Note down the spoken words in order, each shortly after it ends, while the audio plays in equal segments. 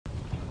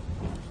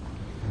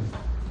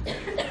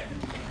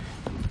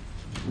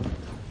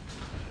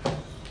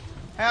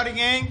Howdy,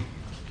 gang.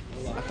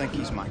 I think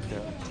he's mic'd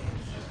up.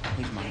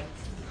 He's mic'd.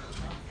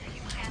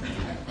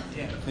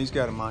 He's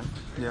got a mic.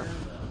 Yeah.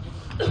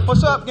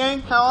 What's up,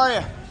 gang? How are you?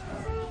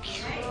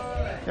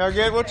 Y'all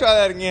good? We'll try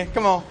that again.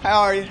 Come on.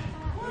 How are you?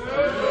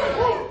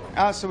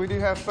 So we do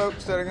have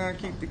folks that are going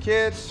to keep the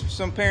kids.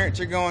 Some parents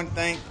are going,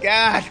 thank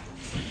God,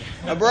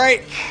 a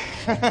break.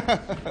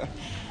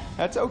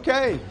 That's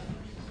okay.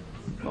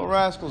 Little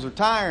rascals are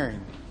tiring.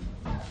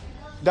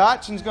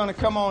 Dotson's going to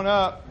come on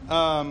up,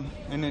 and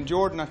then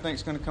Jordan, I think,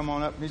 is going to come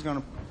on up. He's going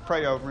to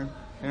pray over him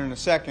here in a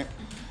second.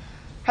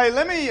 Hey,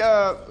 let me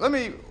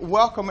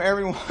welcome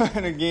everyone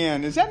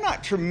again. Is that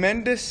not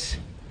tremendous?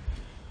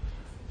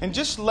 And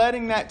just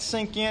letting that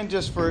sink in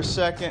just for a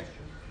second.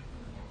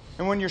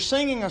 And when you're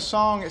singing a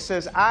song, it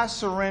says, I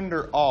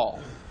surrender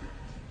all.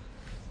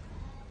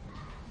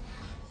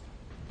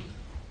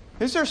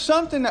 Is there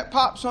something that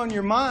pops on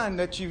your mind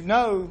that you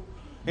know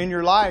in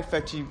your life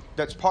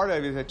that's part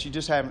of it that you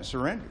just haven't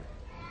surrendered?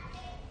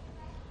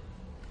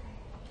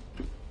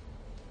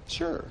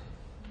 Sure.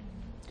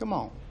 Come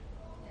on.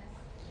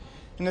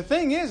 And the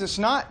thing is, it's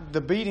not the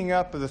beating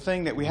up of the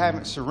thing that we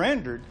haven't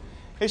surrendered.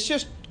 It's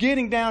just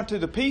getting down to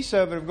the piece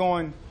of it of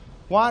going,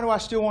 why do I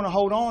still want to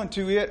hold on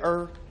to it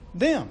or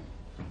them?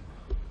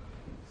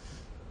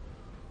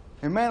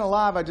 And man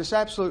alive, I just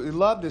absolutely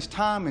love this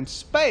time and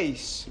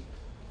space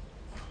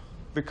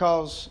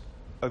because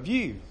of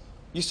you.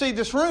 You see,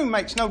 this room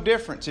makes no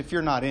difference if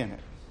you're not in it.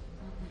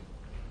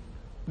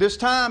 This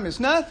time is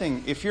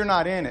nothing if you're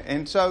not in it.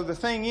 And so the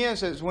thing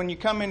is when you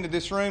come into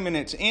this room and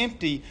it's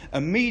empty,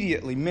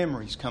 immediately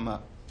memories come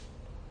up.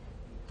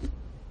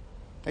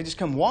 They just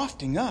come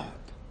wafting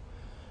up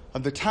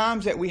of the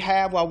times that we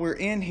have while we're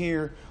in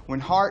here when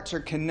hearts are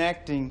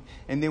connecting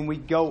and then we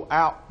go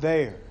out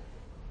there.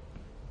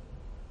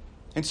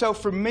 And so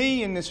for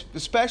me,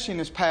 especially in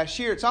this past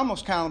year, it's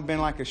almost kind of been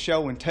like a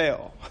show and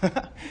tell.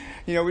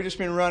 We've just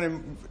been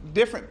running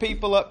different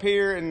people up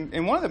here.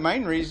 And one of the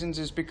main reasons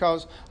is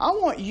because I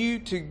want you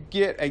to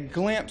get a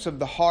glimpse of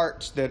the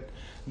hearts that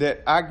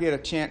I get a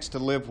chance to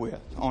live with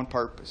on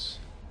purpose.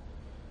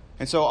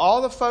 And so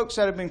all the folks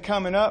that have been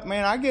coming up,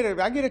 man, I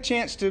get a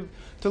chance to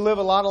live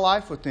a lot of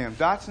life with them.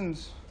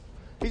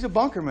 He's a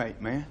bunker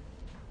mate, man.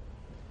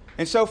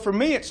 And so for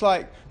me, it's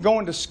like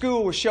going to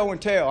school with show and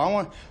tell. I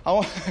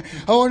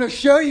want to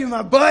show you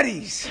my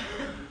buddies.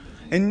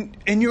 And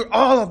you're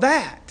all of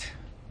that.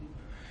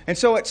 And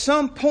so at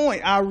some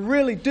point, I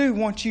really do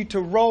want you to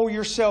roll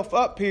yourself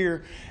up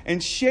here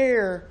and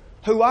share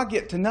who I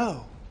get to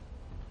know.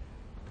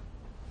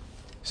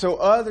 So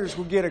others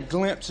will get a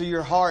glimpse of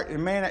your heart.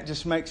 And man, that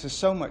just makes us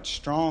so much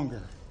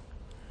stronger.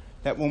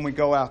 That when we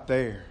go out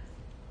there.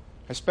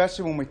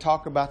 Especially when we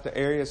talk about the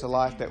areas of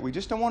life that we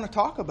just don't want to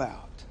talk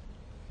about.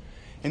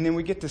 And then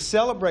we get to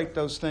celebrate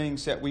those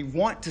things that we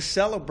want to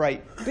celebrate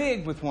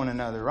big with one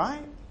another,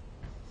 right?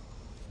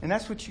 And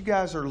that's what you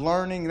guys are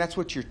learning. That's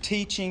what you're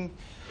teaching.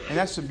 And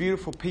that's the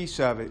beautiful piece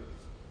of it.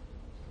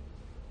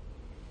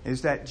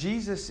 Is that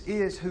Jesus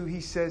is who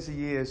He says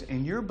He is.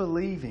 And you're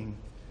believing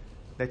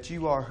that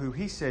you are who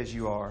He says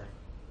you are.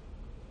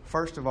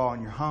 First of all,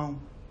 in your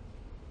home.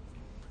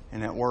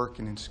 And at work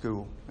and in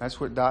school. That's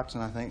what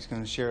Dotson, I think, is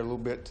going to share a little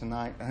bit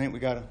tonight. I think we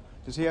got to...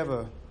 Does he have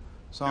a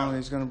song that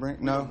he's going to bring?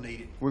 No? Don't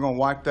need it. We're going to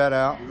wipe that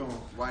out. We're going to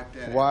wipe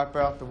that out. Wipe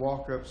out the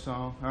walk-up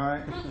song. All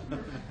right?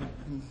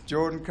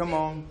 Jordan, come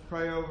on.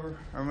 Pray over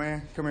our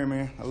man. Come here,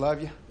 man. I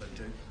love you. Love you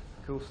too.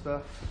 Cool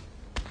stuff.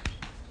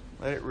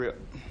 Let it rip.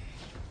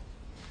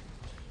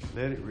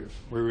 Let it rip.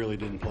 We really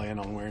didn't plan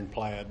on wearing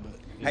plaid, but...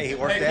 Hey, it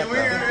worked out. Come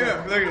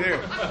here. Look at here.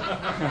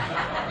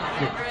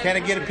 Can I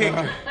get a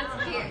picture?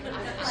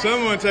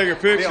 Someone take a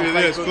picture of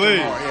this, Facebook please.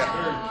 tomorrow,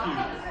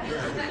 yeah.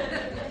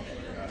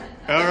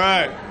 All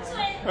right.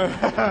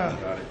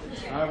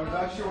 Was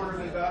I shorter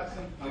than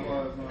Dotson? I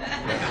was.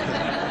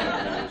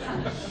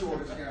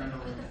 Shortest guy in the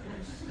room.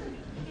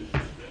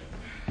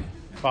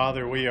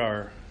 Father, we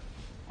are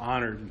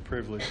honored and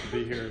privileged to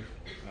be here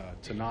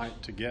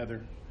tonight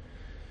together.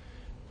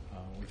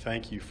 We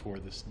thank you for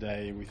this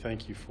day. We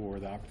thank you for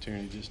the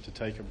opportunity just to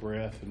take a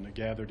breath and to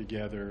gather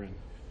together. And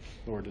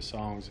Lord, the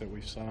songs that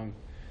we've sung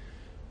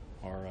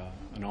are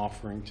an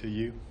offering to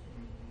you.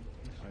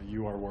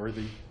 You are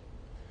worthy.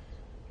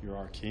 You're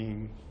our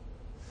King.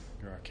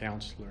 You're our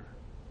counselor.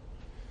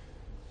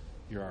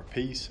 You're our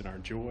peace and our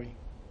joy.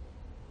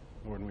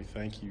 Lord, and we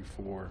thank you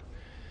for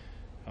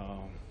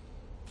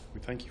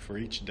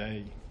each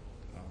day.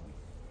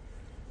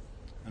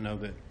 I know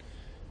that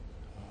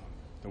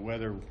the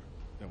weather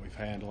that we've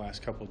had the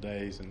last couple of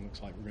days and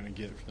looks like we're going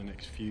to get it for the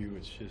next few,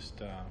 it's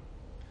just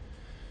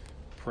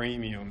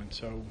premium, and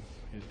so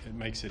it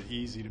makes it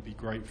easy to be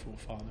grateful,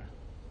 Father,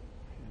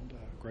 and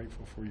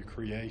grateful for your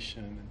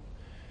creation,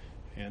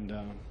 and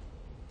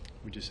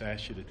we just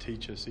ask you to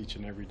teach us each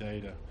and every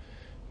day to,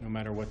 no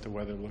matter what the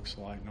weather looks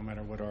like, no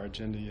matter what our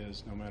agenda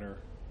is, no matter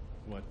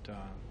what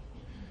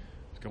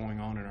is going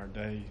on in our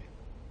day,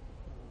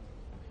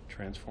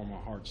 transform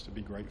our hearts to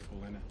be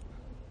grateful in it.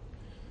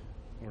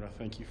 Lord, I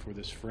thank you for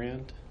this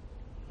friend,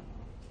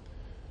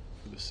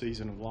 for the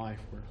season of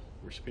life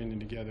we're spending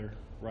together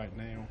right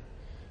now.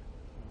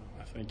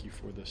 I thank you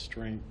for the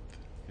strength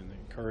and the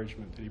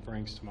encouragement that he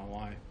brings to my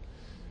life.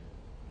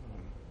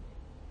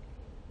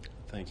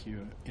 Thank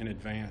you in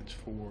advance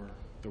for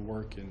the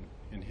work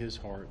in his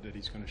heart that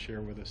he's going to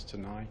share with us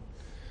tonight.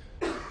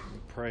 We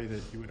pray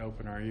that you would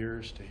open our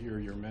ears to hear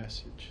your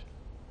message,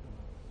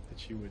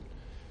 that you would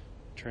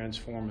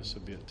transform us a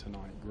bit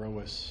tonight, grow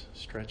us,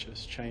 stretch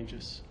us, change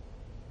us.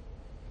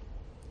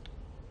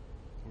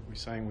 Lord, we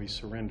sang we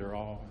surrender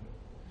all, and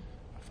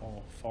I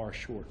fall far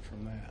short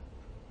from that.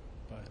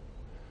 But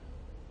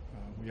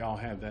we all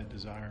have that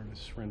desire to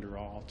surrender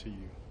all to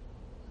you.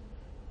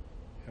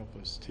 Help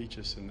us, teach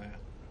us in that.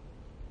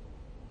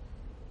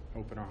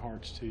 Open our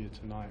hearts to you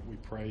tonight. We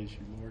praise you,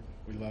 Lord.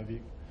 We love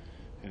you.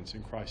 And it's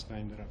in Christ's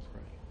name that I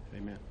pray.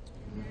 Amen.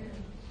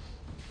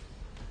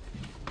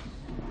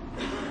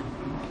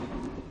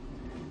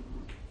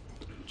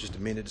 Just a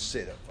minute to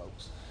sit up,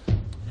 folks.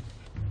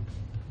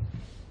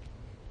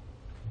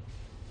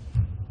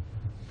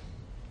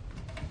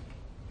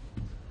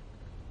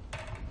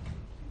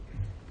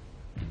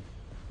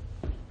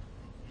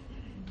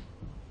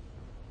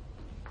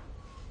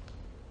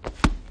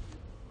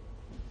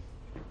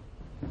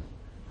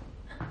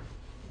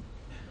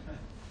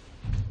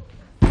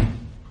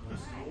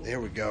 There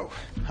we go.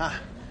 Huh?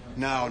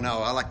 No,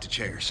 I like the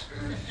chairs.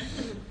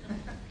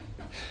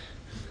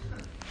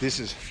 This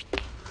is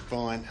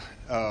fun.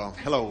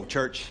 Hello,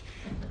 church.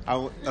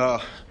 One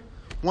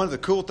of the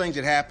cool things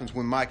that happens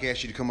when Mike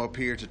asks you to come up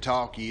here to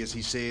talk is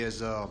he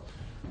says,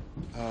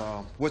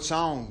 what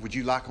song would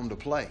you like them to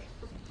play?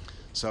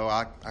 So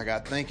I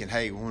got thinking,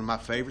 hey, one of my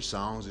favorite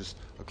songs is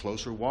A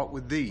Closer Walk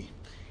with Thee.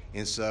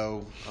 And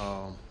so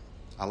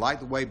I like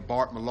the way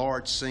Bart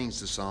Millard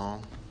sings the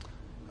song.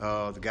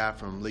 The guy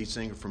lead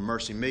singer from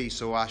Mercy Me,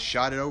 so I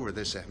shot it over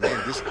this. Man,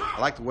 I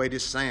like the way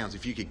this sounds.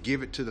 If you could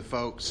give it to the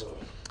folks,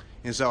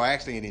 and so I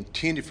actually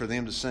intended for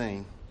them to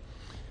sing,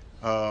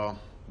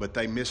 but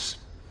they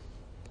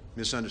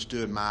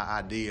misunderstood my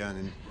idea,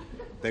 and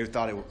they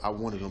thought I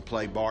wanted them to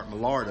play Bart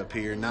Millard up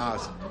here.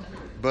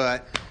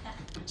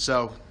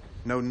 So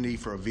no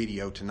need for a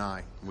video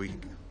tonight.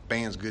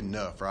 Band's good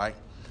enough, right?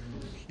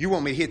 You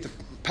want me to hit the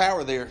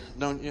power there,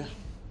 don't you?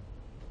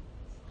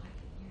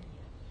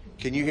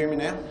 Can you hear me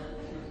now?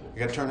 I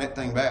got to turn that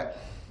thing back.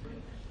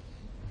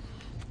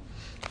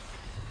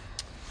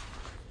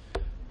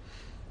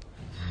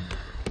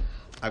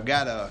 I've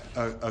got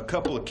a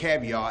couple of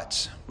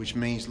caveats, which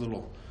means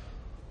little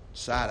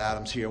side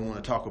items here I want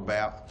to talk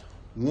about.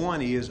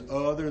 One is,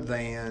 other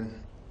than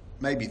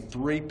maybe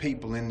 3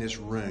 people in this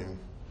room,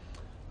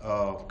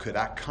 could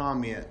I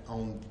comment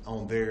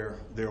on their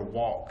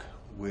walk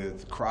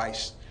with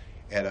Christ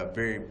at a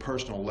very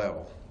personal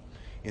level?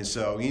 And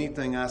so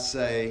anything I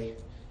say,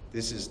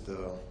 this is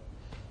the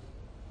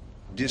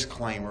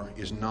disclaimer,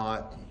 is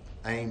not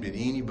aimed at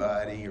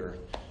anybody or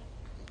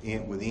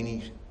with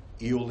any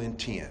ill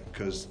intent,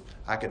 because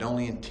I could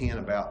only intend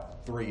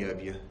about 3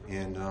 of you,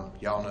 and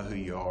y'all know who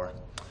you are.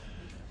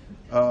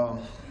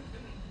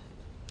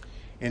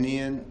 And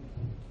then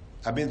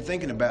I've been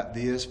thinking about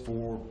this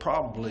for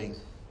probably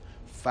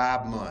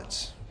 5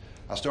 months.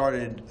 I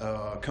started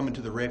coming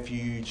to the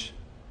Refuge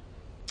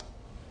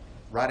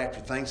right after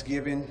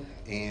Thanksgiving,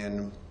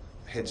 and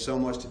had so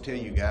much to tell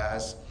you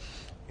guys,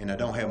 and I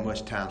don't have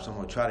much time, so I'm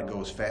going to try to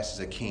go as fast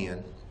as I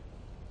can.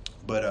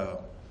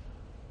 But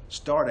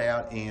start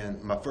out,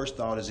 and my first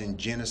thought is in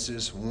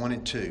Genesis 1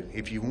 and 2.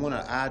 If you want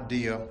an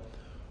idea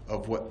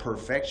of what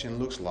perfection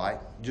looks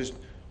like, just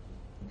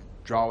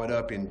draw it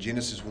up in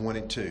Genesis 1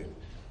 and 2.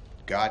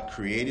 God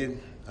created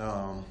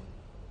the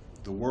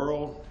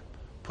world,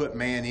 put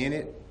man in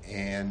it,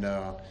 and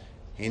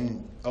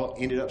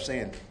ended up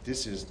saying,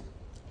 this is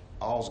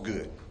all's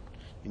good.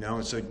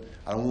 And so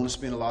I don't want to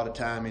spend a lot of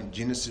time in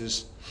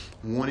Genesis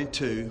 1 and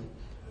 2,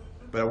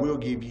 but I will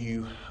give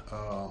you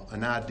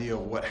an idea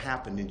of what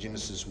happened in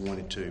Genesis 1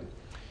 and 2.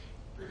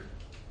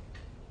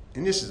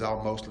 And this is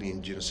all mostly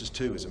in Genesis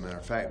 2, as a matter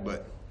of fact,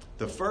 but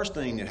the first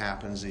thing that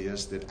happens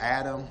is that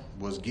Adam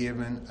was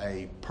given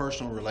a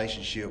personal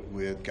relationship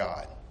with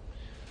God.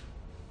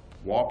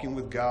 Walking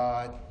with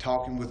God,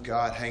 talking with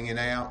God, hanging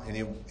out, and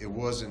it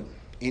wasn't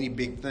any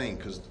big thing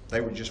because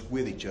they were just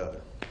with each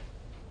other.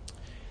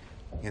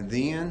 And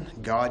then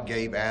God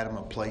gave Adam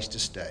a place to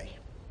stay.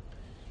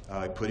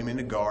 He put him in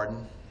the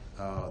garden.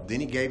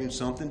 Then he gave him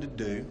something to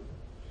do.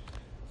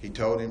 He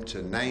told him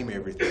to name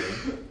everything.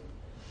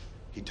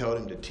 He told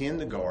him to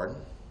tend the garden.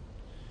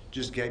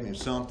 Just gave him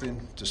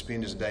something to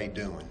spend his day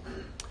doing.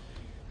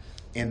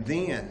 And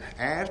then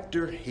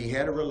after he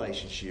had a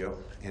relationship,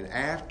 and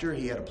after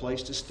he had a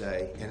place to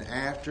stay, and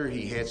after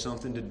he had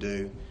something to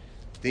do,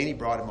 then he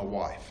brought him a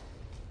wife.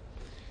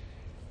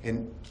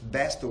 And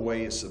that's the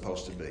way it's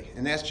supposed to be.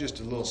 And that's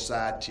just a little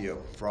side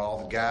tip for all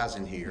the guys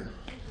in here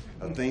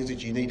of things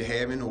that you need to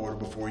have in order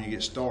before you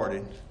get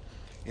started.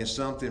 And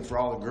something for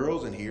all the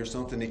girls in here,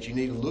 something that you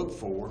need to look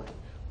for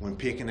when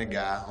picking a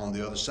guy on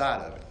the other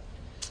side of it.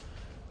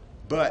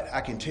 But I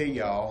can tell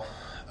y'all,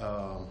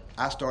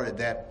 I started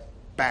that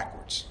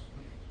backwards,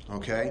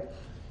 okay?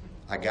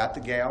 I got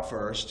the gal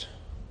first.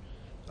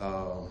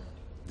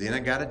 Then I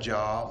got a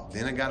job.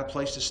 Then I got a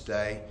place to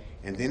stay.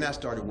 And then I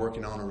started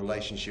working on a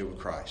relationship with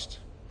Christ.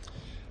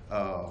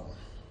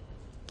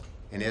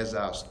 And as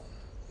I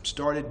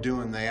started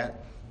doing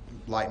that,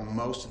 like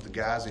most of the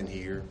guys in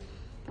here,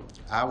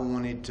 I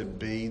wanted to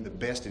be the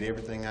best at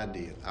everything I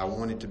did. I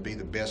wanted to be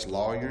the best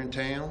lawyer in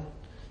town,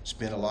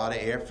 spent a lot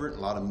of effort, a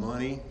lot of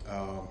money,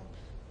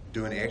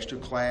 doing extra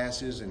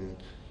classes and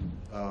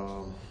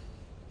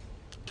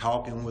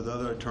talking with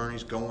other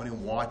attorneys, going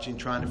and watching,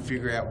 trying to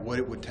figure out what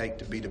it would take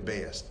to be the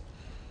best.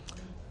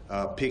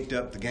 Picked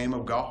up the game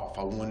of golf.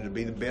 I wanted to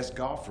be the best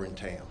golfer in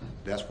town.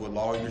 That's what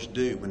lawyers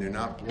do when they're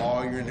not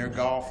lawyering, they're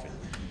golfing.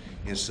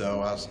 And so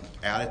I was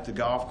out at the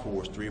golf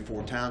course 3 or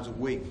 4 times a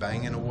week,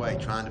 banging away,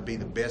 trying to be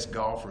the best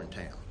golfer in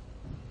town.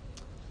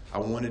 I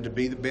wanted to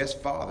be the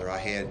best father. I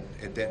had,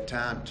 at that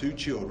time, 2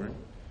 children,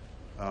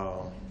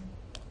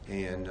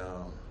 and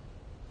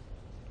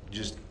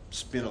just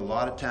spent a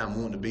lot of time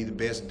wanting to be the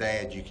best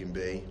dad you can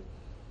be.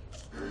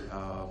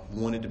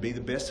 Wanted to be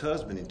the best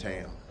husband in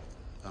town.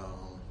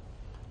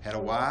 Had a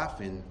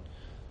wife, and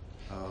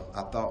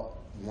I thought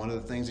one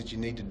of the things that you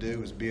need to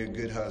do is be a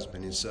good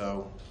husband. And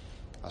so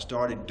I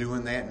started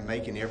doing that and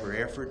making every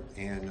effort.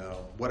 And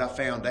what I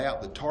found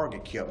out, the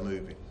target kept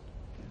moving.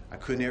 I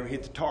couldn't ever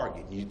hit the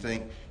target. You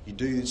think you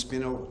do this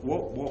spin over,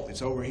 whoa,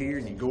 it's over here,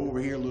 and you go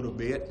over here a little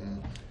bit.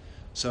 And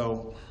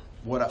so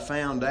what I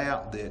found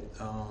out that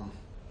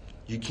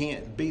you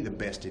can't be the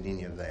best at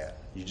any of that.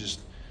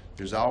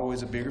 There's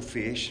always a bigger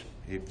fish.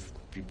 If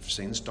you've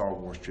seen the Star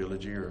Wars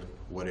trilogy or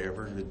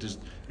whatever,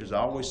 there's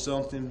always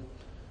something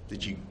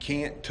that you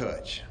can't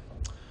touch.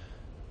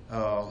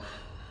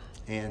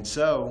 And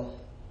so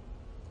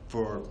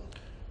for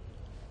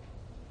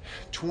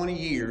 20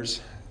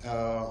 years,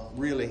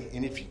 really,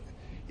 and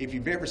if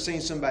you've ever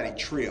seen somebody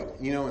trip,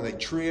 and they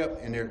trip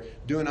and they're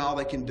doing all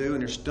they can do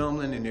and they're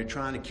stumbling and they're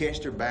trying to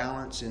catch their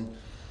balance, and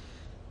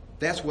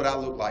that's what I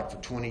looked like for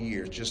 20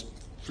 years, just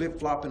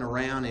flip-flopping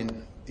around,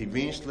 and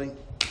eventually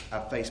I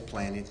face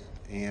planted,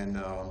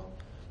 and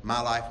my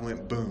life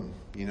went boom,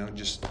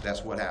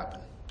 that's what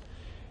happened.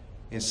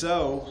 And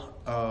so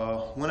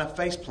when I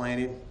face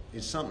planted,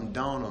 it's something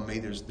dawned on me,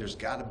 there's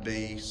got to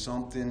be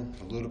something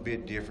a little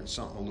bit different,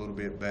 something a little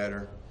bit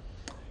better.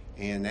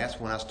 And that's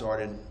when I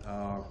started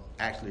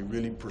actually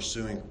really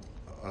pursuing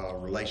a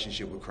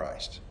relationship with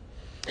Christ.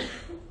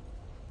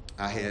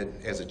 I had,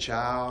 as a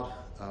child,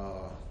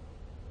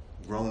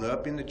 grown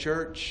up in the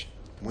church,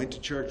 went to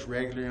church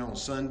regularly on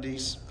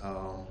Sundays,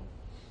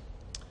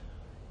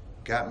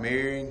 got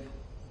married.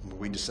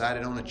 We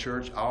decided on a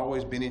church.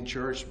 Always been in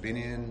church, been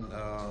in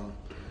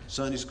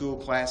Sunday school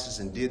classes,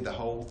 and did the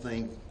whole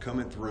thing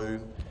coming through.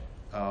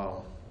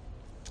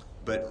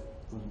 But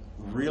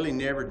really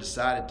never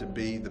decided to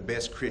be the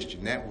best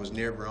Christian. That was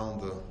never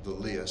on the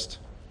list.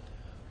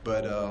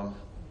 But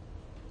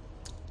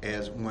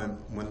as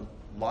when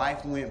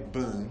life went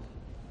boom,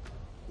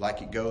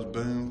 like it goes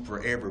boom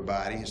for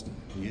everybody,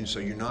 so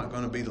you're not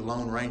going to be the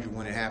Lone Ranger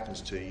when it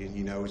happens to you.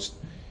 You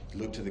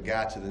look to the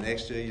guy to the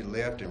next to you,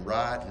 left and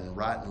right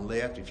and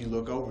left. If you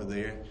look over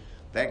there,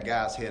 that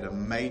guy's had a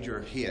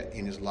major hit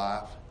in his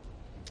life,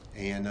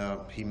 and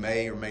he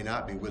may or may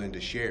not be willing to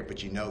share it, but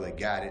they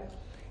got it.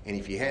 And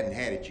if you hadn't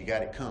had it, you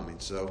got it coming.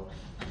 So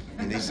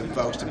you need some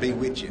folks to be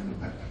with you.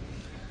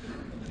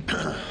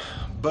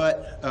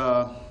 But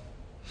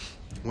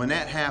when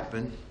that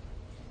happened,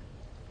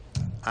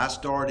 I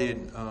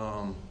started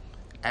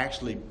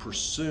actually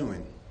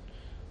pursuing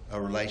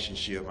a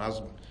relationship. I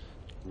was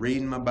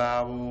reading my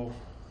Bible,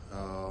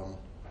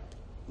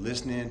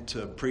 listening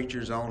to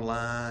preachers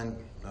online,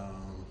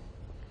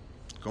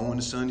 going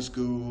to Sunday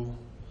school,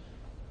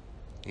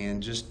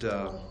 and just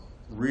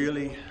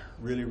really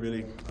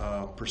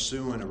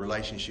pursuing a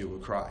relationship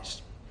with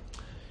Christ.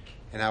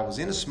 And I was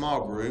in a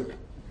small group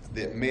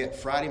that met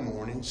Friday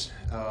mornings.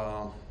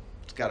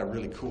 It's got a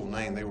really cool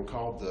name. They were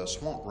called the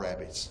Swamp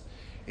Rabbits.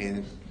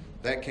 And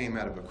that came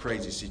out of a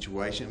crazy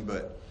situation,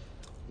 but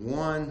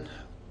one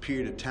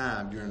period of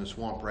time during the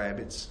Swamp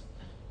Rabbits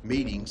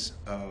meetings,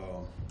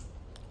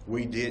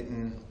 we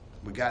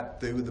got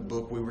through with the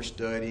book we were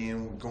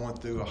studying. We're going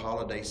through a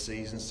holiday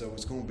season, so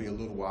it's going to be a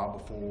little while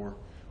before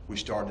we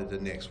started the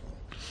next one.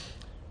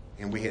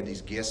 And we had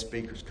these guest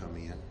speakers come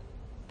in.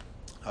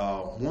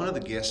 One of the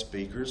guest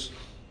speakers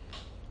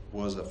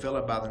was a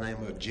fellow by the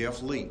name of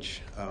Jeff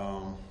Leach.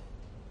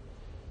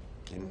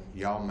 And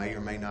y'all may or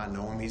may not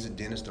know him. He's a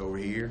dentist over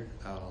here.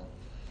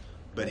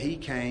 But he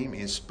came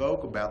and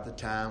spoke about the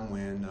time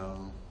when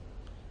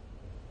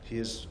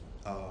his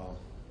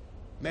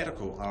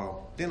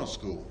dental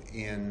school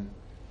in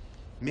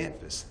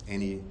Memphis.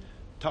 And he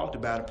talked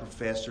about a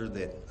professor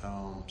that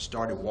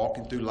started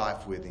walking through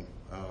life with him.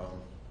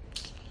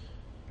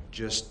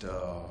 Just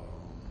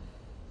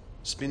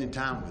spending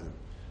time with him,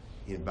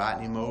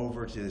 inviting him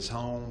over to his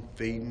home,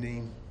 feeding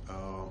him,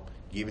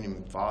 giving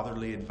him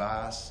fatherly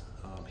advice.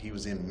 He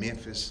was in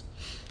Memphis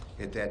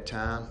at that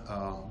time,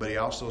 but he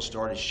also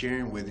started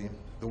sharing with him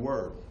the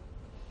Word.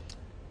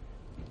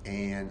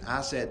 And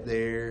I sat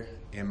there,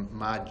 and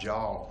my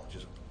jaw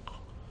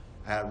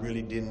I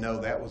really didn't know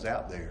that was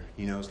out there.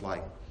 It's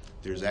like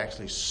there's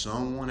actually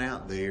someone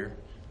out there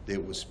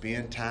that would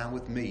spend time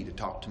with me to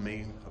talk to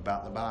me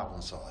about the Bible.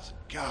 And so I said,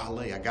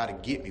 golly, I got to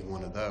get me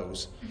one of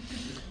those.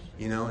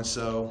 And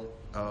so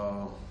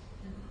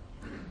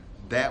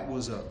that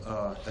was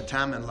a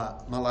time in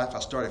my life I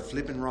started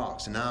flipping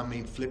rocks. And I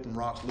mean flipping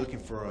rocks, looking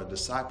for a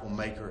disciple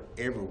maker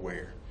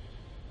everywhere.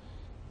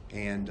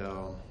 And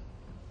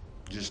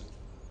just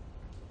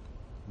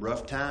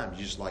rough times,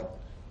 just like,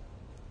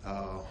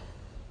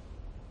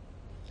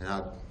 and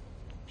I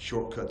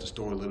shortcut the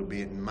story a little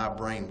bit, and my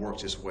brain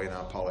works this way, and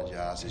I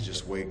apologize. It's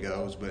just the way it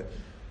goes. But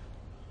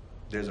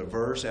there's a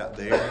verse out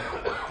there,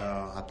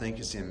 I think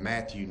it's in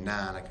Matthew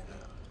 9, I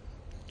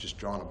just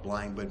drawing a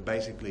blank, but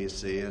basically it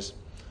says,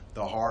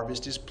 the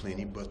harvest is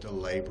plenty, but the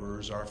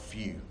laborers are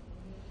few.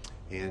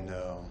 And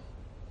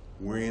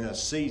we're in a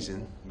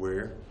season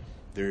where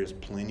there's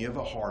plenty of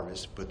a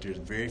harvest, but there's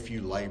very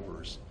few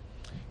laborers.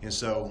 And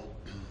so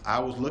I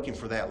was looking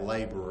for that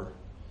laborer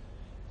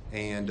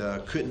and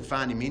couldn't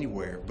find him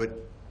anywhere. But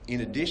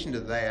in addition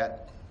to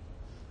that,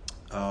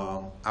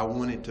 I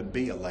wanted to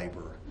be a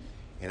laborer,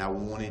 and I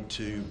wanted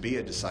to be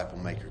a disciple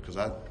maker, because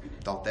I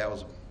thought that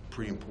was a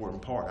pretty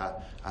important part.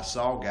 I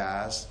saw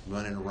guys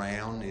running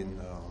around and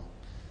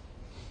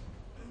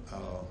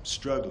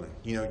struggling.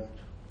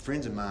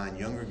 Friends of mine,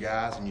 younger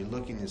guys, and you're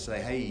looking and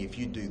say, hey, if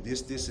you do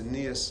this, this, and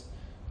this,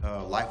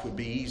 life would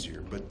be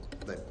easier. But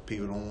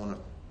people don't want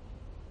to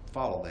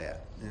follow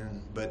that.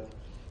 But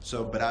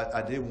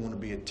I did want to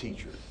be a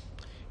teacher.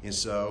 And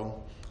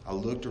so I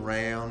looked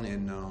around,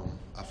 and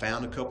I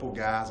found a couple of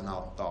guys, and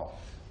I thought,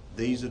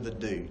 these are the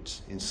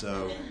dudes. And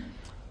so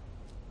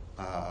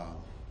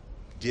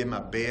did my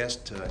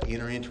best to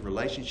enter into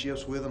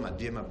relationships with them. I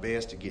did my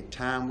best to get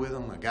time with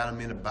them. I got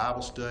them in a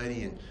Bible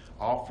study, and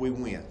off we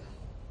went.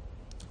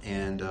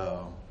 And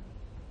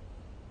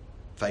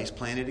face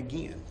planted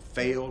again.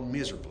 Failed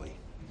miserably.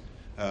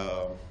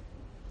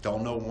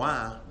 Don't know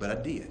why, but I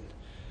did.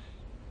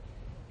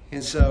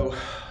 And so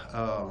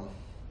I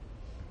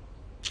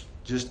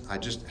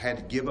just had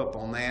to give up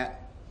on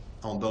that,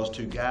 on those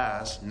two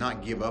guys.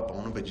 Not give up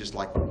on them, but just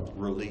like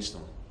release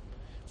them.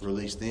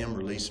 Release them,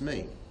 release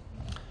me.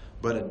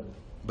 But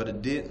I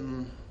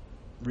didn't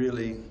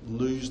really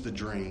lose the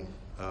dream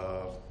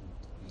of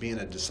being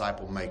a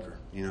disciple maker.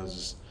 And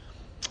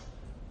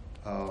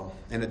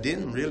I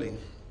didn't really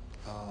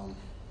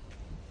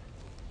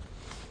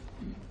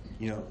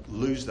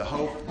lose the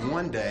hope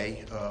one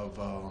day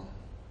of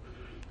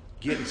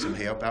getting some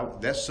help.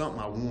 That's something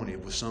I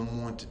wanted, was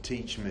someone to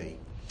teach me.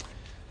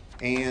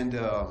 And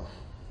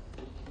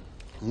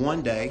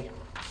one day,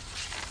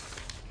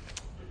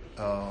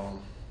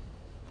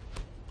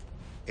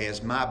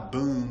 as my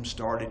boom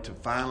started to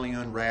finally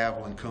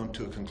unravel and come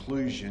to a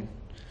conclusion,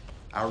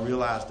 I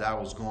realized I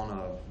was going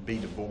to be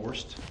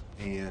divorced,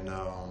 and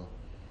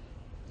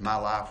my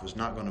life was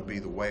not going to be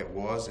the way it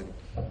was. And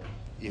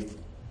if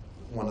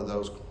one of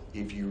those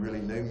 "if you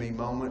really knew me"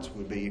 moments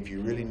would be, if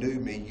you really knew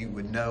me, you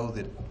would know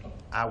that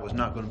I was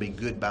not going to be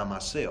good by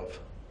myself.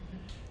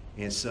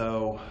 And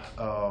so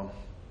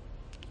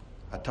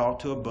I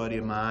talked to a buddy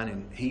of mine,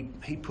 and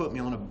he put me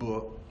on a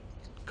book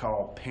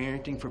called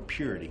Parenting for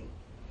Purity.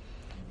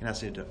 And I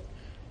said,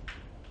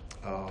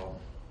 all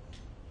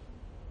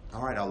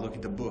right, I'll look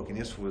at the book. And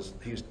he was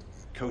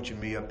coaching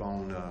me up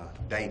on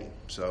dating.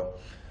 So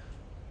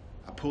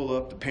I pull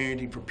up the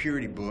Parenting for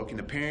Purity book, and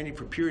the Parenting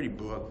for Purity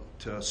book,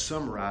 to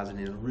summarize it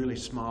in a really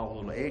small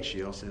little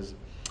eggshell, says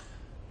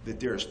that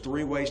there's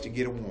 3 ways to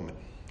get a woman.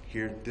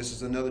 Here, this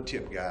is another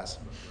tip, guys.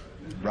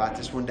 Write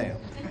this one down.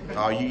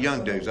 All you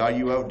young dudes, all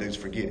you old dudes,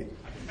 forget it.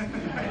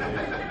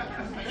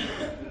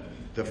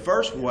 The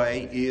first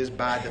way is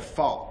by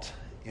default.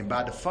 And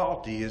by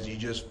default is you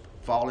just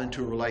fall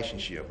into a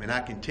relationship. And I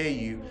can tell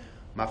you,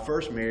 my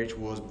first marriage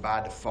was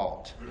by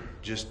default.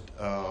 Just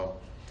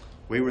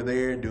we were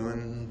there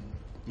doing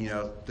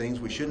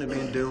things we shouldn't have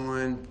been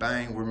doing.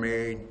 Bang, we're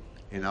married,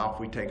 and off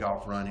we take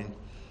off running.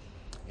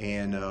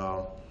 And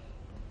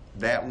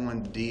that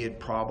one did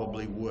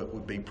probably what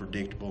would be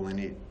predictable,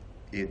 and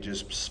it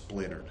just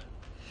splintered.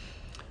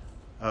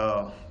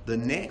 The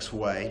next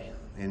way,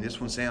 and this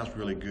one sounds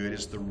really good,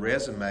 is the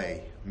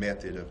resume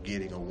method of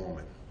getting a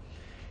woman.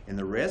 And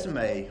the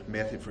resume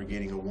method for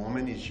getting a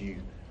woman is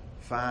you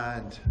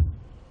find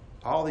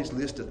all these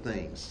list of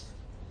things.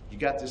 You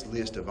got this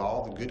list of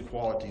all the good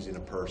qualities in a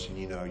person.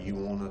 You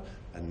want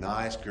a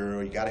nice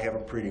girl. You got to have a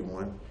pretty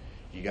one.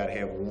 You got to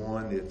have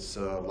one that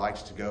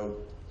likes to go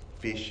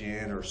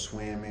fishing or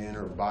swimming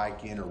or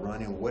biking or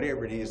running,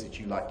 whatever it is that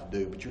you like to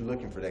do. But you're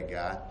looking for that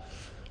guy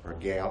or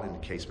gal, in the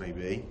case may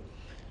be.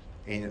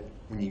 And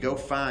when you go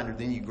find her,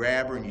 then you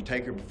grab her and you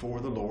take her before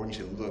the Lord and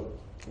you say, look,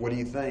 what do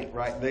you think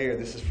right there?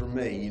 This is for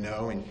me,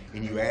 and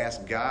you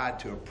ask God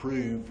to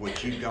approve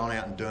what you've gone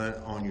out and done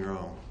on your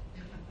own.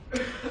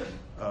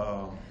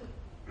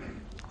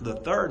 The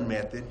third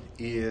method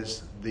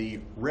is the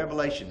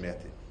revelation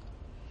method.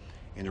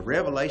 And the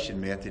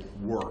revelation method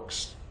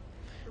works.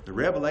 The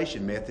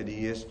revelation method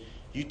is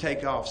you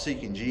take off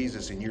seeking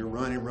Jesus and you're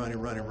running.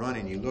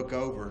 You look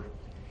over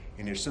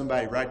and there's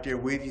somebody right there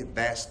with you.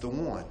 That's the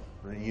one.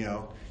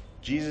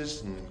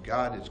 Jesus and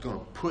God is going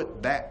to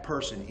put that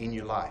person in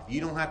your life.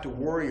 You don't have to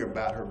worry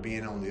about her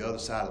being on the other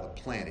side of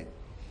the planet.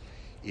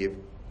 If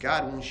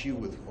God wants you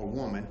with a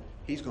woman,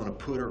 He's going to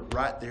put her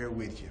right there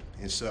with you.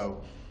 And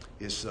so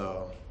it's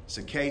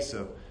a case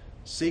of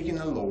seeking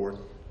the Lord.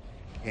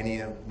 And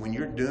then when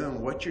you're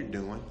doing what you're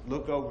doing,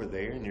 look over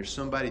there, and there's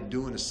somebody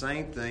doing the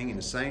same thing in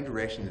the same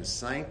direction in the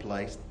same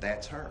place.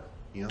 That's her.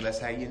 You know, that's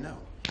how you know.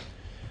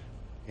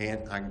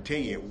 And I can tell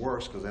you it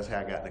works because that's how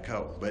I got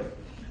Nicole. But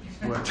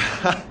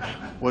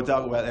we'll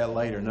talk about that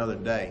later, another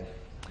day.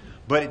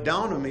 But it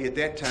dawned on me at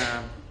that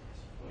time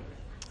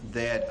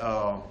that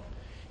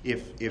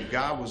if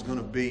God was going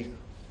to be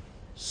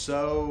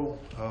so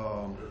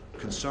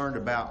concerned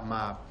about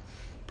my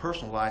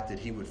personal life that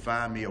He would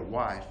find me a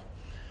wife,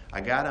 I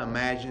got to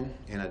imagine,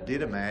 and I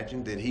did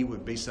imagine, that He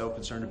would be so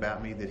concerned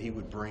about me that He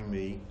would bring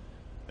me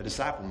a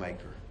disciple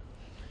maker.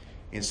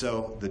 And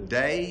so the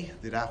day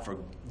that I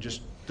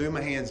just threw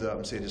my hands up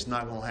and said it's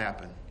not going to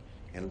happen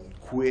and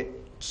quit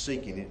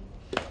seeking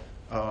it,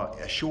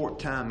 a short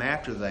time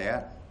after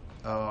that,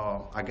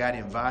 I got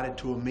invited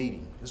to a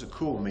meeting. It was a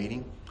cool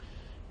meeting.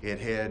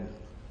 It had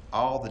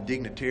all the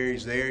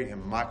dignitaries there,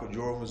 and Michael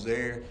Jordan was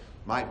there,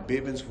 Mike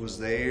Bibbins was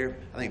there,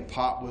 I think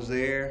Pop was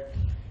there,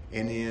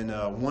 and then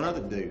one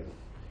other dude.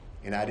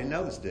 And I didn't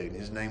know this dude.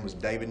 His name was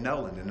David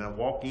Nolan. And I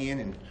walk in,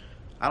 and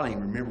I don't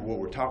even remember what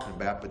we're talking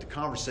about, but the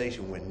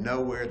conversation went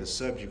nowhere. The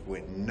subject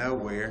went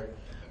nowhere.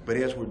 But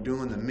as we're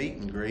doing the meet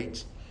and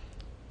greets,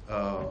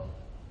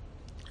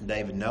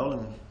 David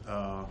Nolan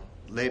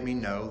let me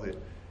know that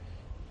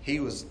he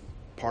was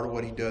part of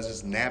what he does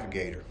as a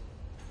navigator.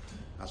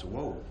 I said,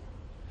 whoa,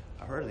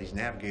 I heard of these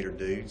navigator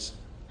dudes.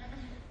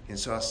 And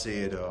so I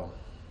said,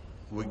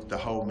 the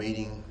whole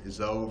meeting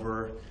is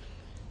over,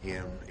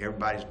 and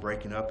everybody's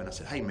breaking up. And I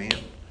said, hey, man,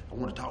 I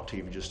want to talk to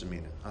you for just a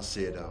minute. I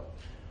said,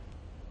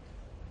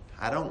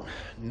 I don't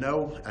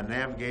know a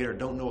navigator,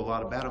 don't know a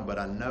lot about them, but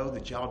I know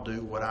that y'all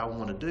do what I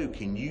want to do.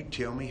 Can you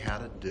tell me how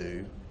to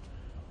do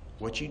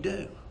what you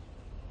do?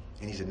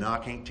 And he said, no, I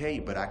can't tell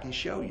you, but I can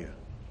show you.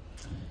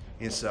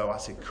 And so I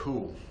said,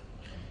 cool.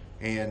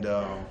 And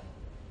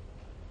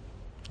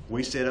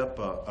we set up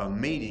a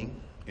meeting,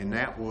 and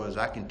that was,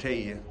 I can tell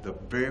you, the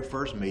very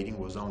first meeting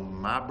was on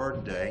my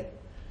birthday,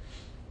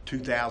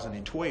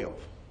 2012.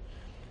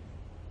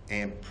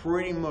 And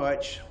pretty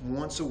much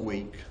once a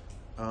week,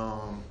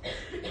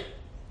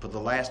 for the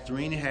last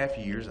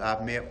 3.5 years,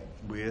 I've met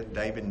with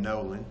David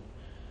Nolan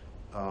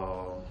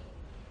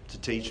to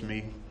teach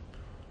me,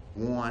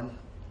 one,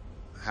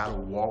 how to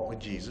walk with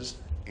Jesus,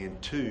 and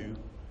two,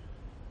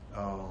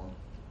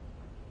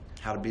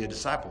 how to be a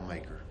disciple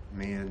maker.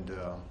 And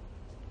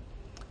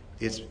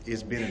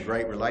it's been a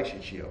great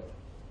relationship.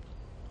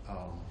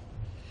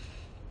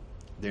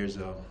 There's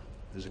a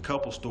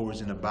couple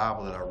stories in the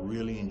Bible that I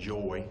really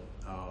enjoy.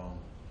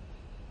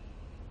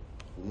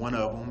 One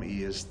of them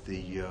is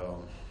the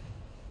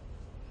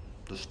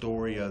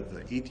story of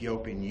the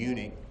Ethiopian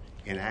eunuch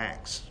in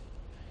Acts.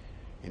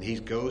 And he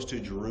goes to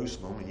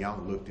Jerusalem, and y'all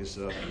can look this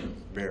up and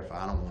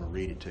verify. I don't want to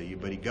read it to you,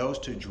 but he goes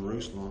to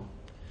Jerusalem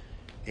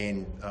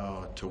and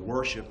to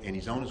worship, and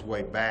he's on his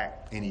way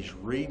back, and he's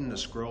reading the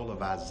scroll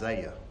of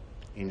Isaiah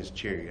in his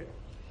chariot.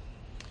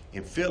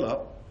 And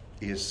Philip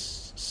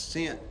is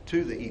sent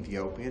to the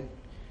Ethiopian,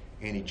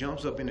 and he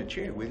jumps up in the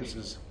chariot with him and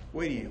says,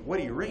 what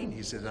are you reading?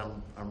 He says,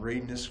 I'm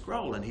reading this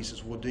scroll. And he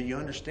says, well, do you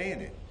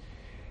understand it?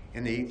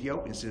 And the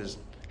Ethiopian says,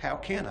 how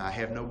can I? I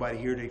have nobody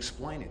here to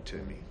explain it to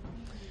me.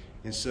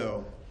 And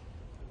so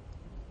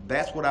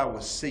that's what I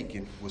was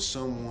seeking, was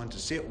someone to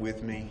sit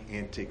with me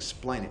and to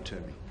explain it to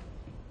me.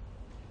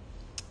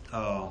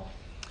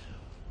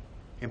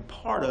 And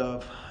part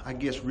of, I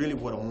guess, really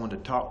what I wanted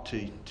to talk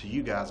to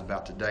you guys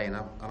about today, and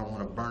I don't want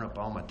to burn up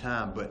all my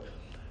time, but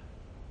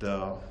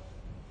the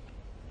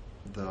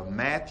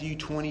Matthew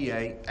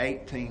 28,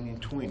 18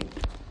 and 20.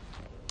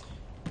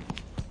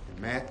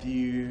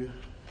 Matthew,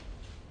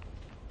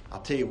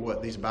 I'll tell you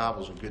what, these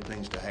Bibles are good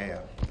things to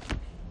have.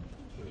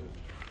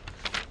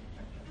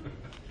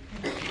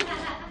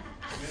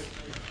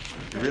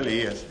 It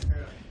really is.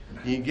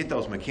 You can get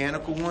those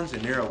mechanical ones,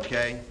 and they're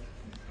okay,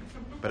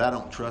 but I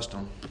don't trust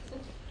them.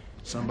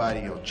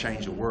 Somebody will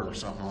change a word or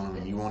something on them,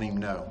 and you won't even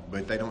know.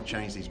 But they don't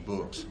change these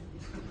books.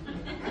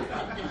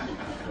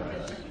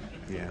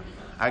 Yeah.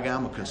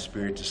 I'm a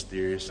conspiracy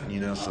theorist,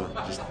 so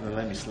just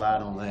let me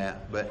slide on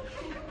that. But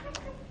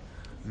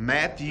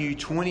Matthew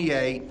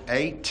 28,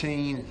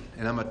 18,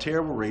 and I'm a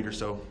terrible reader,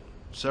 so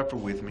suffer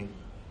with me.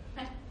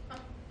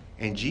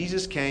 And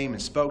Jesus came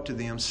and spoke to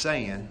them,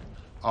 saying,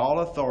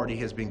 all authority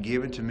has been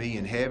given to me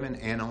in heaven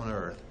and on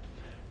earth.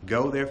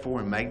 Go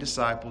therefore and make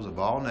disciples of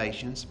all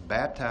nations,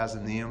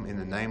 baptizing them in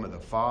the name of the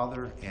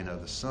Father and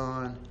of the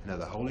Son and of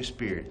the Holy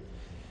Spirit,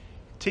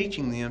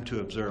 teaching them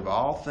to observe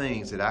all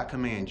things that I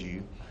command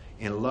you.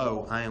 And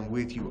lo, I am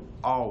with you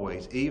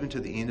always, even to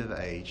the end of the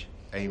age.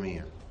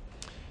 Amen.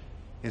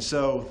 And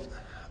so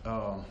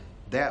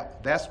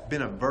that's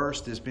been a verse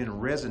that's been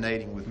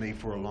resonating with me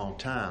for a long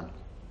time,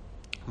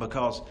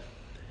 because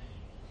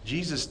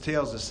Jesus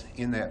tells us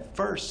in that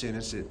first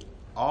sentence that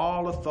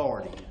all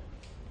authority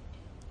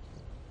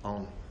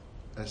on,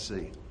 let's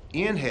see,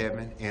 in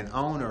heaven and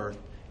on earth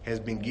has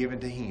been given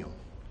to him.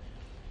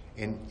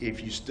 And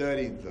if you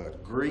study the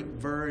Greek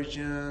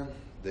version,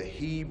 the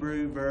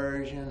Hebrew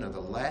version, or the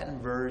Latin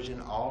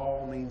version,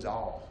 all means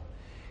all.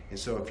 And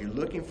so if you're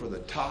looking for the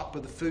top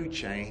of the food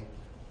chain,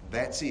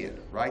 that's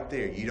it, right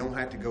there. You don't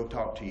have to go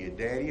talk to your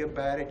daddy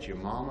about it, your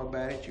mom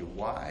about it, your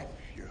wife,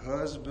 your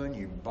husband,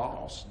 your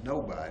boss,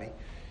 nobody.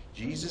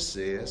 Jesus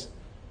says,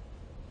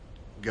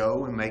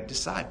 go and make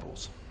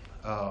disciples.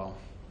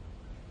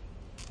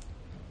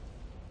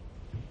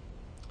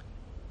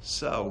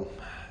 So,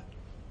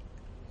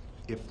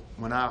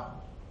 when I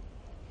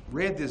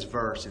read this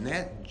verse and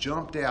that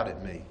jumped out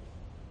at me,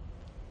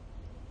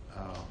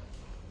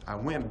 I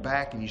went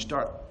back and you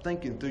start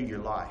thinking through your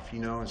life. You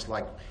know, it's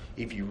like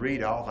if you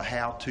read all the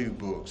how-to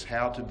books,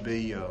 how to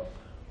be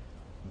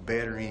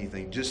better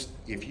anything. Just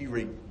if you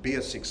read, be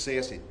a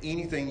success at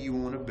anything you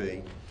want to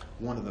be,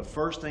 one of the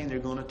first things they're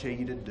going to tell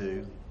you to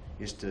do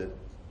is to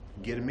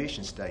get a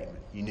mission statement.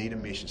 You need a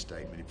mission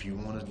statement. If you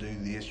want to do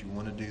this, you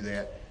want to do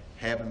that,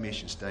 have a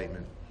mission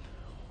statement.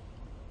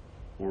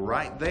 Well,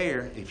 right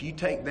there, if you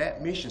take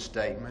that mission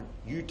statement,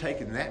 you're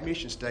taking that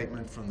mission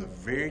statement from the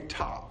very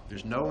top.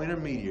 There's no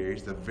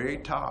intermediaries. The very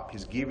top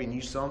is giving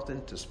you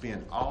something to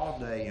spend all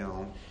day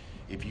on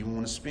if you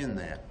want to spend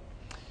that.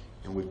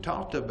 And we've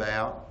talked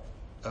about,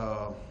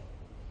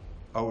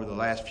 over the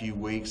last few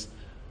weeks,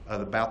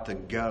 about the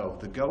go.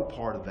 The go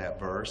part of that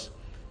verse.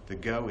 The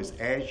go is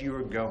as you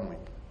are going.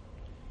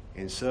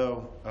 And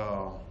so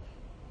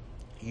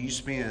you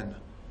spend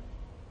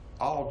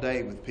all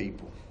day with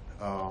people.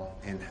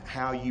 And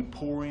how you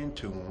pour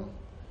into them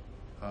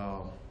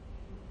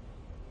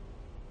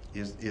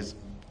is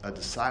a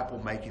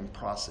disciple-making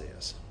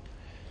process.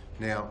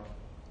 Now,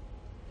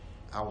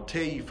 I will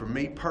tell you, for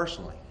me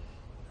personally,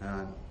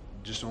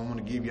 just I want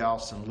to give y'all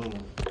some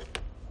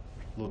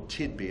little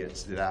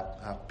tidbits that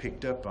I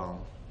picked up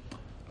on.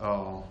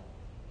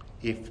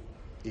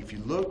 If you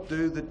look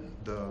through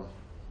the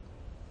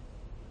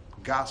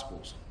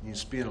Gospels, you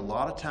spend a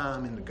lot of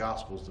time in the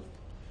Gospels.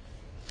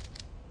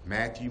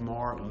 Matthew,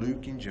 Mark,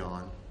 Luke, and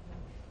John.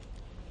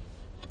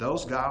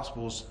 Those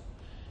Gospels,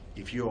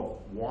 if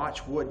you'll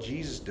watch what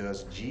Jesus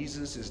does,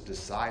 Jesus is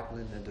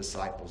discipling the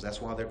disciples.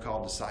 That's why they're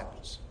called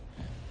disciples.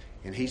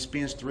 And he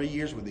spends 3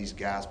 years with these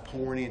guys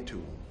pouring into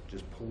them.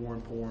 Just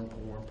pouring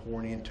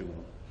into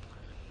them.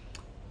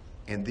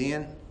 And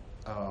then,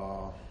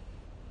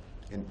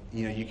 and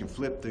you know, you can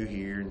flip through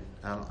here. And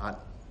I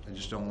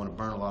just don't want to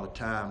burn a lot of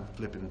time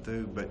flipping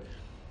through, but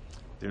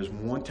there's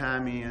one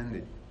time in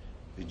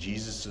that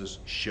Jesus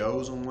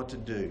shows them what to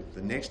do.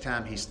 The next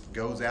time he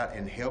goes out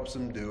and helps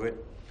them do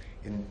it.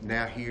 And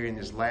now here in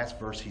this last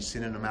verse, he's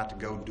sending them out to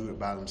go do it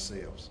by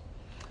themselves.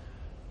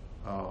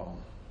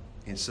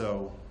 And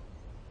so,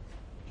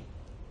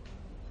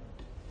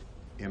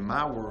 in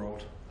my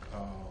world,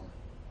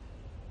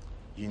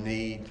 you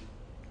need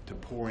to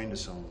pour into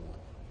someone.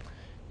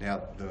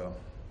 Now,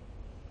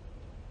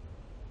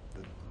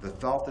 the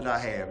thought that I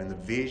have and the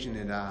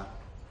vision that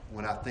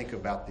when I think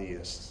about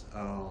this,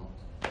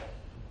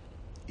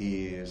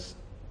 is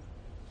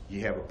you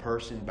have a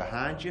person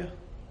behind you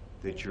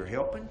that you're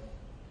helping,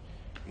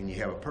 and you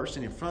have a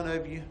person in front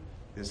of you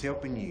that's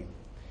helping you.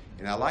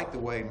 And I like the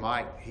way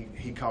Mike,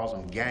 he calls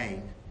them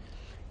gang.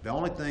 The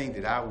only thing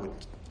that I would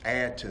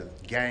add to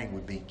gang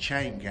would be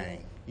chain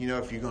gang. You know,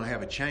 if you're going to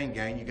have a chain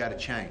gang, you got a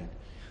chain.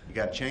 You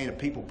got a chain of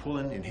people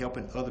pulling and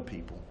helping other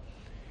people.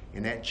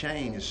 And that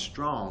chain is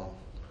strong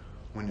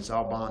when it's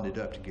all bonded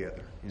up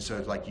together. And so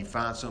it's like you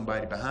find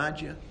somebody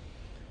behind you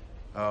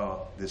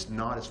that's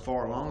not as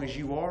far along as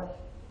you are,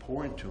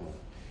 pour into them.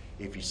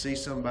 If you see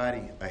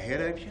somebody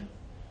ahead of you,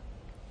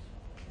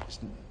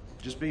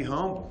 just be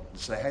humble and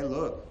say, hey,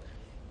 look,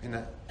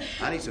 and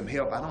I need some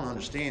help. I don't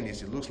understand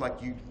this. It looks like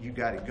you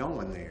got it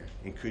going there.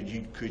 And could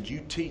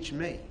you teach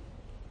me?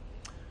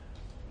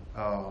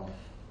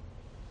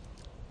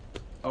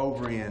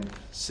 Over in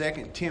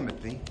 2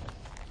 Timothy,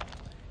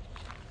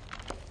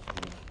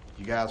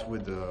 you guys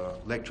with the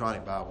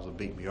electronic Bibles will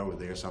beat me over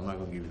there, so I'm not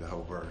going to give you the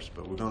whole verse.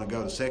 But we're going to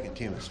go to 2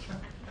 Timothy.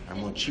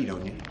 I'm going to cheat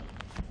on you.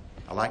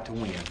 I like to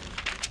win.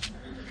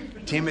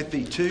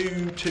 Timothy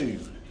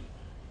 2:2.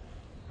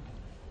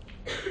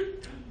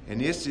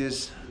 And this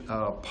is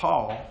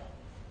Paul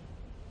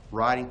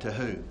writing to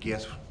who?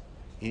 Guess?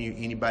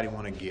 Anybody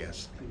want to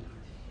guess?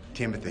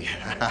 Timothy.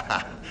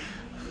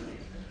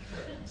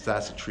 So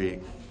that's a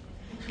trick.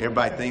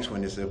 Everybody thinks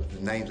when the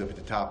name's up at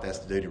the top, that's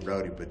the dude who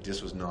wrote it, but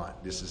this was not.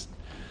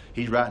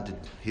 He's writing to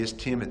his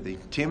Timothy.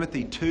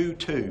 Timothy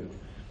 2:2.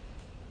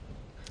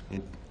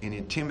 And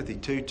in Timothy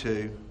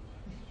 2:2,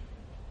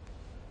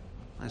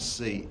 let's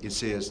see, it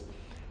says,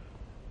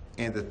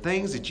 and the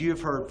things that you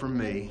have heard from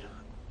me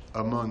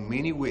among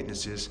many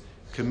witnesses,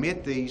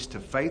 commit these to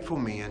faithful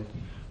men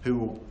who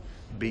will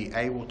be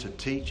able to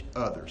teach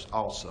others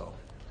also.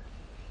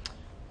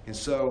 And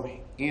so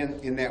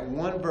in that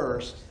one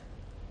verse,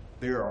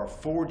 there are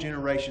 4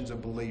 generations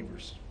of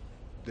believers.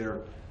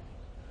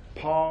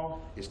 Paul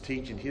is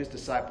teaching his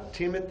disciple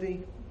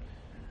Timothy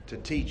to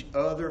teach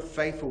other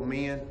faithful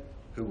men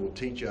who will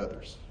teach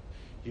others.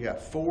 You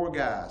got 4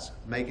 guys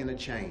making a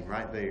chain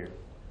right there.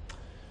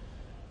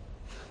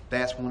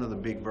 That's one of the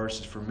big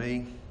verses for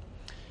me.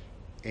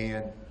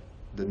 And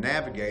the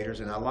navigators,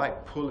 and I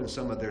like pulling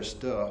some of their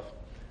stuff,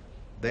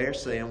 they're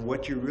saying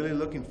what you're really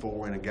looking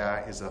for in a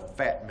guy is a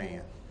fat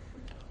man.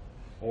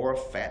 Or a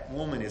fat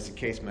woman, as the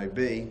case may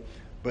be.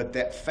 But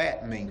that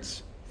fat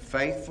means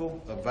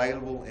faithful,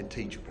 available, and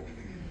teachable.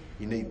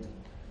 You need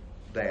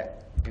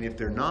that. And if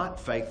they're not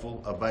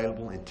faithful,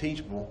 available, and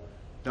teachable,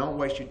 don't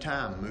waste your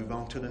time. Move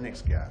on to the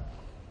next guy.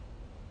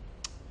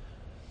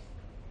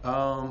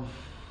 I'm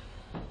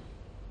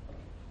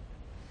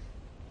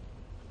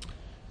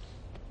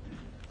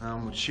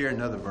going to share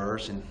another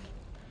verse. And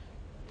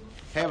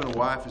having a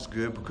wife is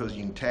good because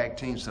you can tag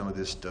team some of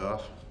this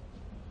stuff.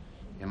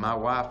 And my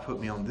wife put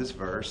me on this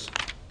verse.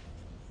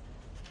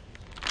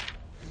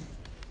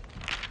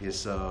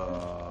 It's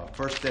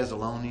 1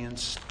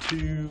 Thessalonians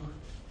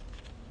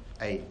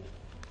 2:8.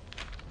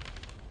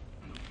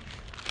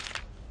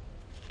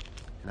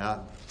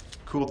 Now,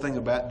 cool thing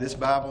about this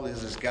Bible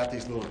is it's got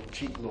these little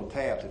cheap little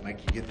tabs that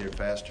make you get there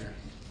faster.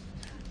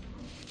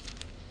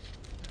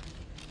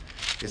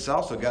 It's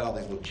also got all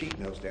these little cheat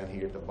notes down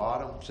here at the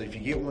bottom. So if you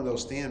get one of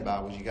those thin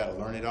Bibles, you got to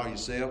learn it all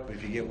yourself. But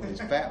if you get one of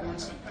these fat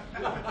ones,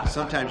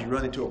 sometimes you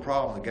run into a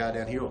problem. The guy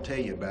down here will tell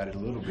you about it a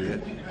little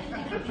bit.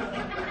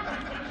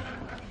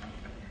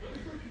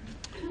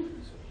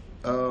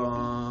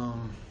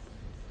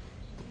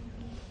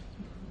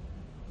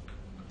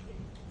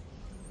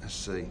 Let's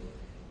see.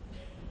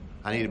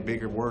 I need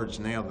bigger words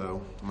now,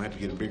 though. I'm going to have to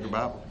get a bigger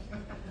Bible.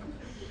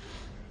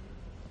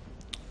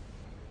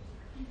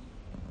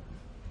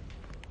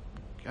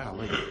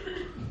 Golly.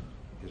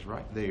 It's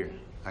right there.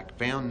 I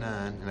found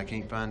 9, and I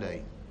can't find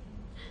 8.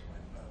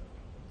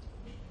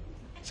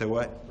 Say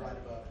what? Right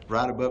above it.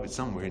 Right above it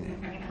somewhere,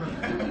 isn't it?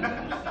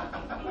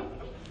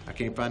 I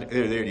can't find it.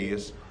 There it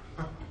is.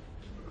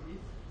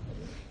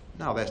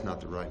 No, that's not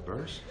the right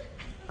verse.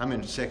 I'm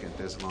in 2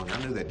 Thessalonians.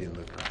 I knew that didn't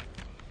look right.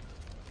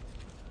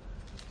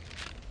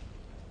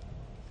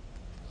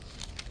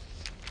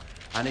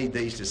 I need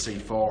these to see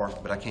far,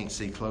 but I can't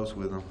see close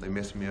with them. They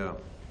mess me up.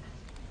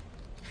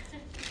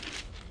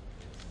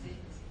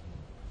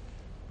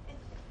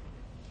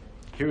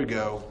 Here we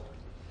go.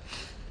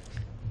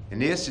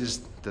 And this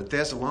is the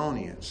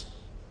Thessalonians.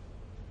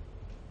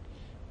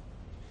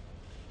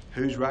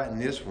 Who's writing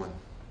this one?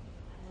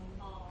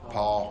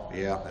 Paul.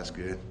 Yeah, that's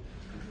good.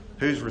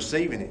 Who's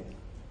receiving it?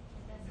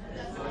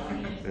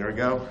 There we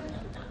go.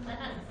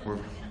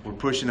 We're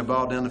pushing the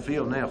ball down the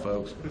field now,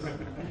 folks.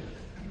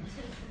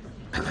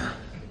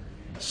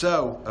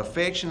 So,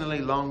 affectionately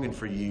longing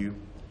for you,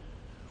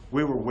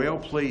 we were well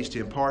pleased to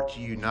impart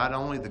to you not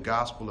only the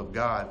gospel of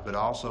God, but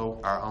also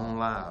our own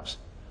lives,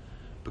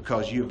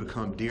 because you have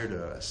become dear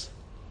to us.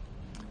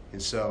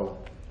 And so,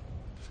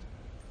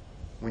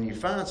 when you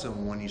find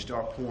someone, you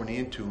start pouring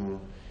into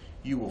them,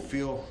 you will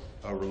feel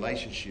a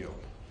relationship.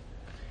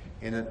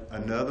 And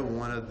another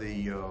one of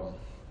the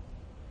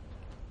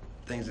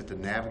things that the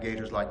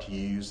navigators like to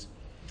use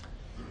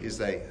is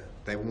they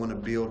want to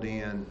build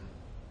in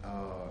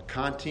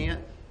content.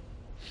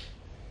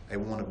 They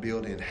want to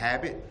build in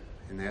habit,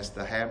 and that's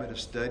the habit of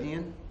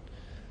studying.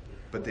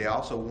 But they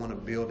also want to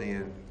build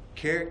in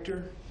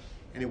character,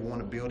 and they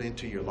want to build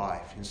into your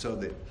life. And so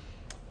that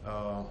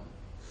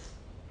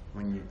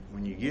when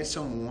you get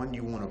someone,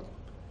 you want to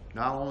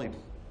not only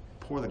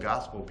pour the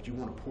gospel, but you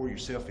want to pour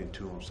yourself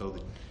into them so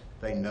that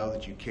they know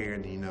that you care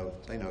and they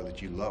know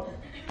that you love them.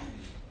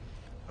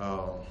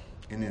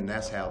 And then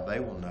that's how they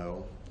will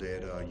know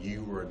that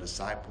you are a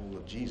disciple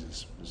of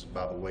Jesus, is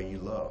by the way you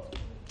love.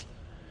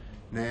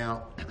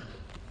 Now,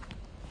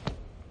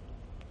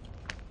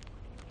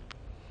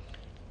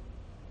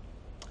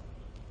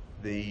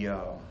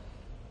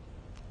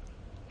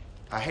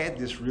 I had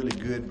this really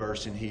good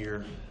verse in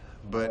here,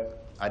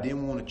 but I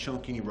didn't want to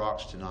chunk any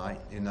rocks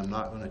tonight, and I'm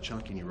not going to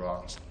chunk any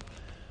rocks.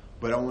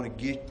 But I want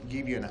to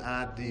give you an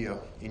idea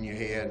in your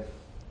head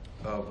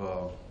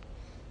of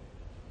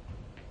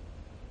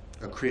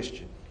a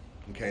Christian.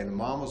 Okay, and the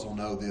mamas will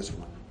know this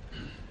one.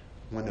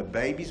 When the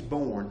baby's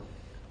born,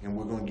 and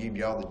we're going to give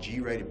you all the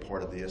G-rated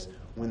part of this,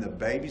 when the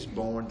baby's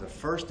born, the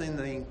first thing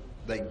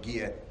they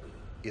get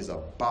is a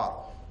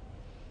bottle.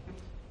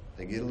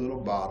 They get a little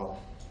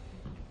bottle.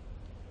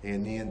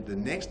 And then the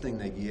next thing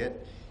they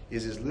get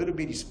is this little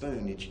bitty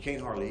spoon that you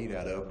can't hardly eat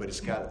out of, but it's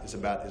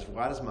about as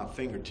wide as my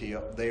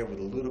fingertip there with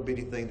a little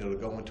bitty thing that'll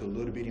go into a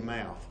little bitty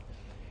mouth.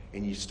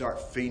 And you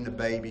start feeding the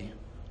baby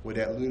with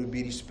that little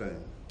bitty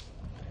spoon.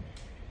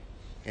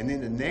 And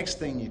then the next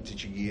thing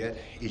that you get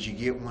is you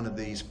get one of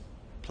these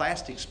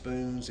plastic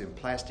spoons and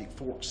plastic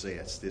fork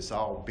sets that's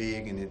all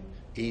big and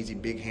easy,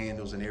 big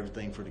handles and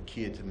everything for the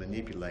kid to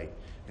manipulate.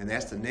 And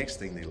that's the next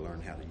thing they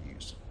learn how to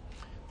use.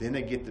 Then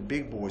they get the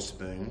big boy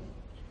spoon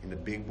and the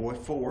big boy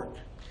fork.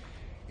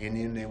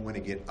 And then when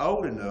they get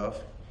old enough,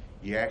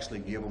 you actually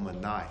give them a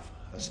knife,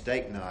 a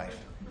steak knife.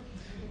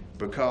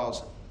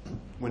 Because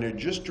when they're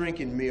just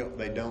drinking milk,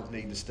 they don't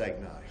need the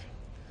steak knife.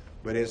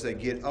 But as they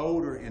get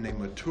older and they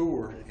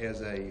mature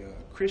as a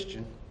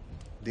Christian,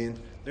 then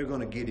they're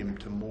going to get him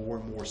to more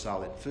and more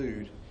solid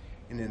food,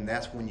 and then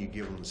that's when you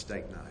give them the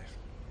steak knife.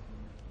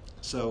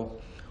 So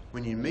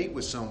when you meet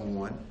with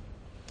someone,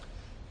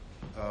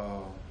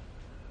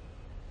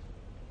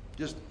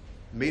 just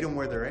meet them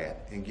where they're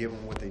at and give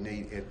them what they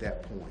need at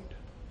that point.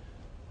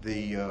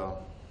 The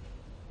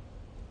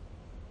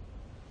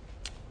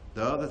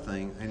other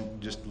thing,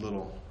 and just a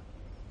little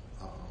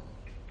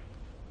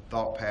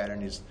thought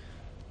pattern, is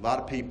a lot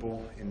of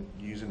people, in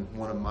using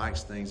one of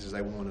Mike's things, is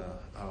they want to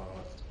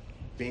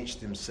bench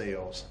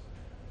themselves,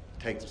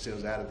 take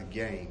themselves out of the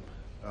game,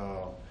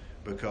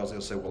 because they'll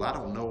say, well, I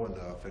don't know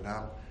enough, and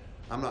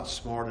I'm not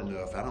smart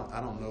enough, I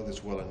don't know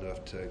this well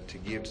enough to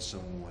give to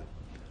someone.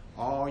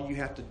 All you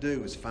have to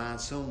do is find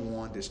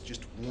someone that's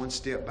just one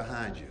step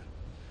behind you.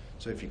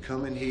 So if you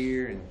come in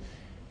here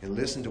and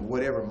listen to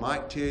whatever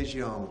Mike tells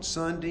you on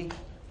Sunday,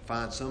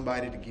 find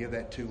somebody to give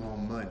that to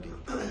on Monday,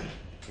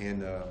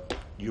 and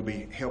you'll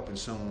be helping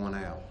someone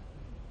out.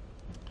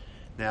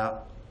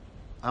 Now,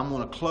 I'm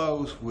going to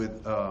close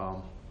with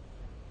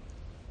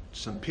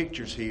some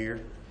pictures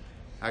here.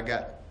 I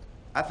got,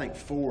 I think,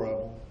 4 of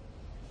them,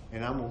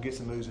 and I'm going to get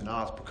some oohs and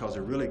ahs because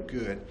they're really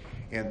good.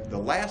 And the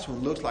last one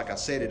looks like I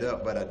set it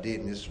up, but I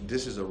didn't.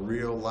 This is a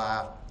real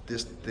life,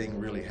 this thing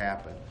really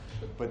happened.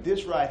 But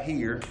this right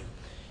here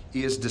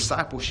is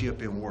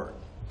discipleship in work.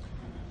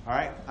 All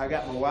right, I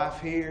got my wife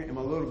here and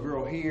my little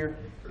girl here,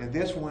 and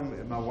this one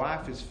that my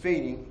wife is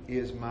feeding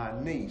is my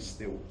niece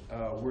that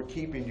we're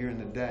keeping during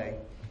the day.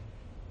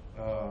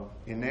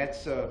 And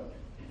that's, I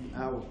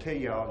will tell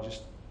y'all,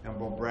 just I'm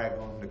going to brag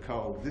on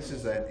Nicole. This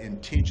is an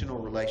intentional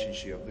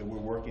relationship that we're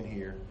working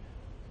here.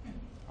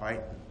 All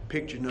right,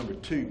 picture number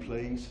 2,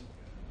 please.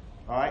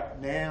 All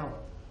right, now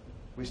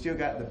we still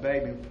got the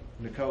baby.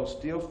 Nicole's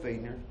still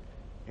feeding her.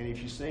 And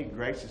if you see,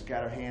 Grace has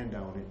got her hand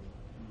on it.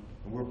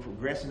 And we're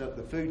progressing up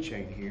the food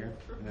chain here.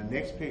 And the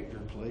next picture,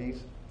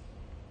 please.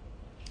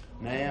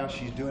 Now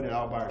she's doing it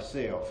all by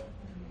herself.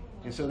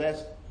 And so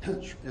that's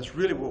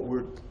really what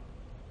we're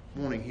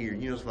wanting here.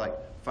 You know, it's like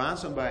find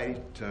somebody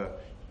to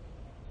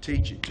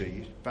teach it to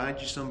you. Find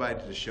you somebody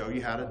to show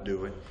you how to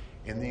do it.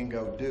 And then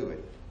go do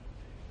it.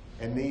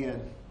 And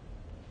then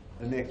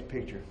the next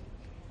picture.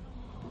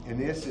 And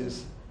this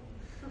is,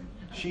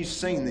 she's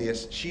seen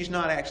this. She's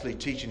not actually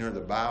teaching her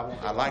the Bible.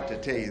 I like to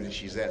tell you that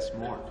she's that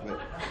smart, but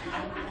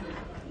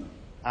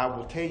I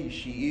will tell you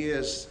she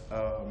is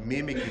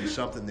mimicking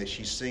something that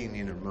she's seen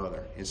in her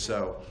mother. And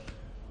so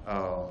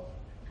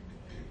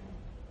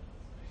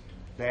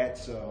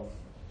that's a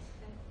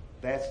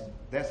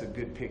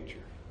good picture.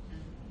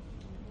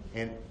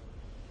 And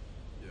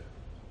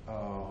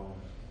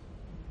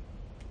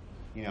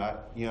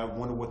I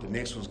wonder what the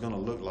next one's going to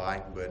look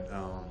like, but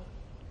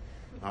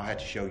I'll have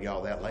to show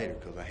y'all that later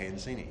because I hadn't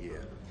seen it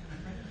yet.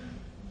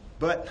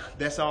 But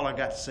that's all I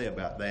got to say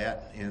about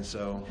that, and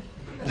so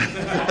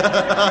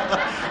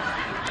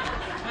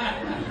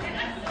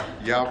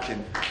y'all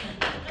can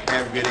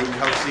have a good evening.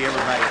 Hope to see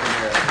everybody from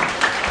there.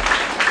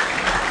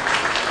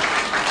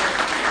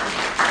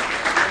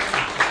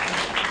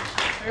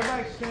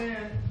 Everybody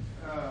stand.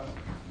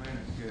 Man,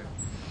 it's good.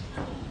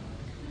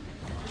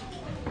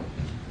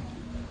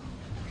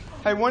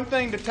 Hey, one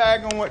thing to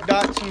tag on what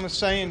Dotson was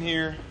saying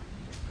here.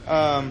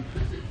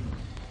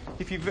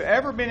 If you've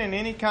ever been in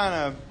any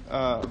kind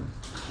of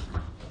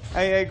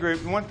AA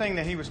group, one thing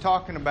that he was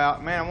talking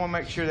about, man, I want to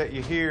make sure that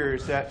you hear,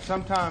 is that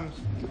sometimes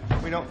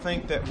we don't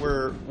think that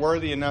we're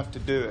worthy enough to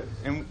do it.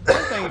 And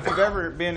one thing, if you've ever been